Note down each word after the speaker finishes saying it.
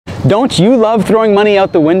Don't you love throwing money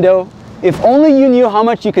out the window? If only you knew how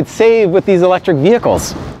much you could save with these electric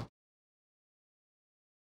vehicles.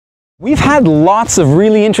 We've had lots of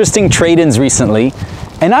really interesting trade-ins recently,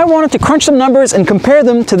 and I wanted to crunch some numbers and compare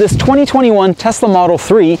them to this 2021 Tesla Model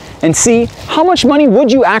 3 and see how much money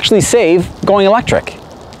would you actually save going electric.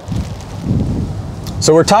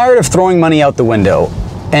 So we're tired of throwing money out the window,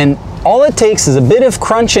 and all it takes is a bit of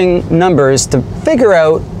crunching numbers to figure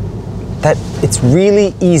out that it's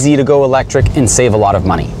really easy to go electric and save a lot of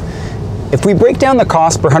money. If we break down the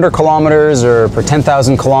cost per 100 kilometers or per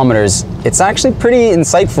 10,000 kilometers, it's actually pretty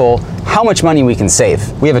insightful how much money we can save.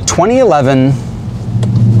 We have a 2011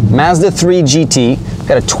 Mazda 3 GT, we've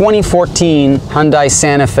got a 2014 Hyundai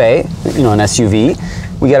Santa Fe, an SUV.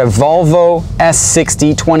 We got a Volvo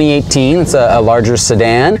S60 2018, it's a larger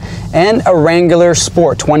sedan, and a Wrangler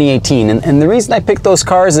Sport 2018. And the reason I picked those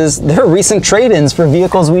cars is they're recent trade-ins for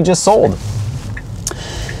vehicles we just sold.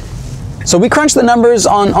 So we crunched the numbers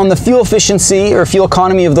on the fuel efficiency or fuel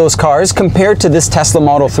economy of those cars compared to this Tesla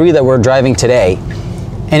Model 3 that we're driving today.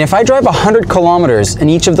 And if I drive 100 kilometers in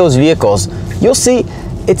each of those vehicles, you'll see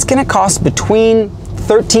it's gonna cost between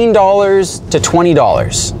 $13 to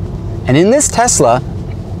 $20. And in this Tesla,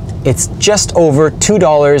 it's just over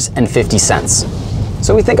 $2.50.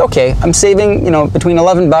 So we think, okay, I'm saving, between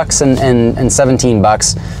 11 bucks and 17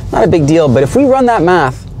 bucks. Not a big deal, but if we run that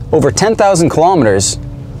math over 10,000 kilometers,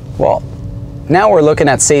 well, now we're looking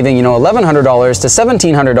at saving, $1,100 to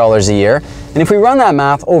 $1,700 a year. And if we run that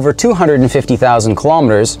math over 250,000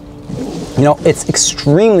 kilometers, it's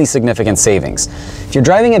extremely significant savings. If you're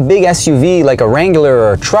driving a big SUV like a Wrangler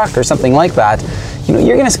or a truck or something like that,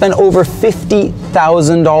 you're going to spend over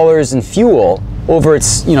 $50,000 in fuel over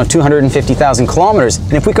its 250,000 kilometers.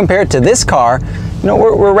 And if we compare it to this car,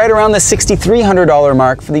 we're right around the $6,300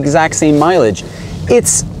 mark for the exact same mileage.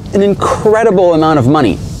 It's an incredible amount of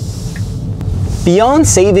money. Beyond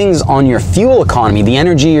savings on your fuel economy, the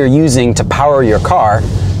energy you're using to power your car,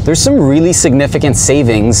 there's some really significant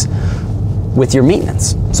savings with your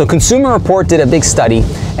maintenance. So Consumer Report did a big study,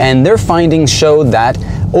 and their findings showed that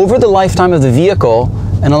over the lifetime of the vehicle,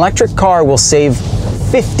 an electric car will save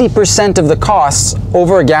 50% of the costs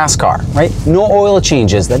over a gas car, right? No oil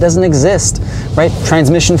changes, that doesn't exist, right?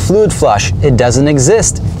 Transmission fluid flush, it doesn't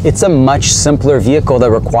exist. It's a much simpler vehicle that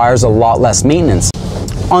requires a lot less maintenance.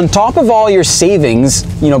 On top of all your savings,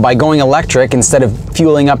 by going electric instead of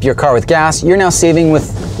fueling up your car with gas, you're now saving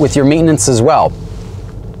with your maintenance as well.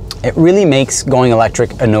 It really makes going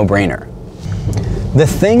electric a no-brainer. The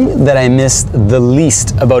thing that I miss the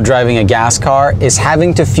least about driving a gas car is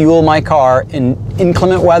having to fuel my car in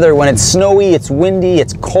inclement weather when it's snowy, it's windy,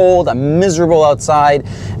 it's cold, I'm miserable outside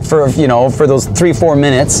for those 3-4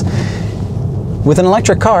 minutes. With an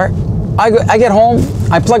electric car, I get home,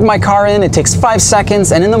 I plug my car in, it takes 5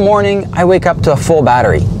 seconds, and in the morning I wake up to a full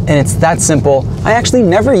battery. And it's that simple. I actually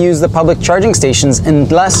never use the public charging stations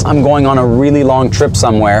unless I'm going on a really long trip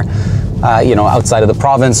somewhere, outside of the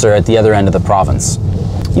province or at the other end of the province.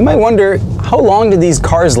 You might wonder, how long do these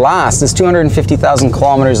cars last? Is 250,000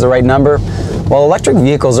 kilometers the right number? Well, electric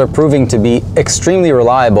vehicles are proving to be extremely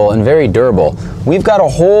reliable and very durable. We've got a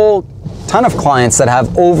whole ton of clients that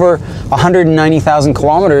have over 190,000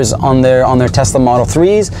 kilometers on their Tesla Model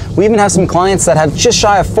 3s. We even have some clients that have just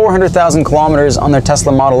shy of 400,000 kilometers on their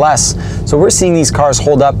Tesla Model S. So we're seeing these cars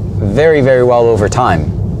hold up very, very well over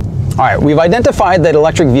time. All right, we've identified that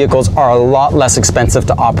electric vehicles are a lot less expensive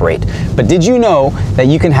to operate. But did you know that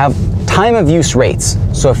you can have time of use rates?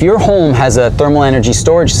 So if your home has a thermal energy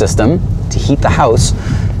storage system to heat the house,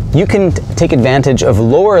 you can take advantage of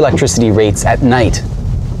lower electricity rates at night.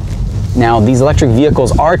 Now, these electric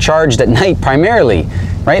vehicles are charged at night primarily,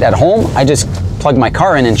 right? At home, I just plug my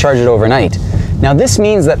car in and charge it overnight. Now, this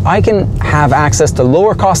means that I can have access to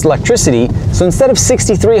lower cost electricity. So instead of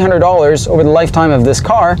 $6,300 over the lifetime of this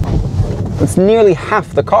car, it's nearly half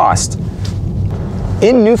the cost.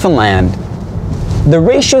 In Newfoundland, the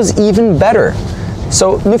ratio's even better.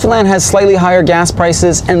 So Newfoundland has slightly higher gas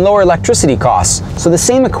prices and lower electricity costs. So the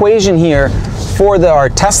same equation here for our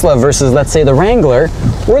Tesla versus, let's say, the Wrangler,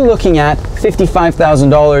 we're looking at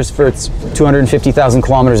 $55,000 for its 250,000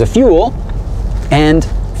 kilometers of fuel and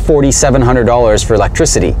 $4,700 for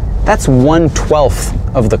electricity. That's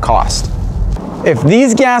 1/12 of the cost. If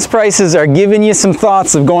these gas prices are giving you some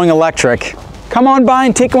thoughts of going electric, come on by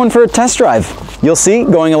and take one for a test drive. You'll see,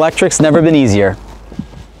 going electric's never been easier.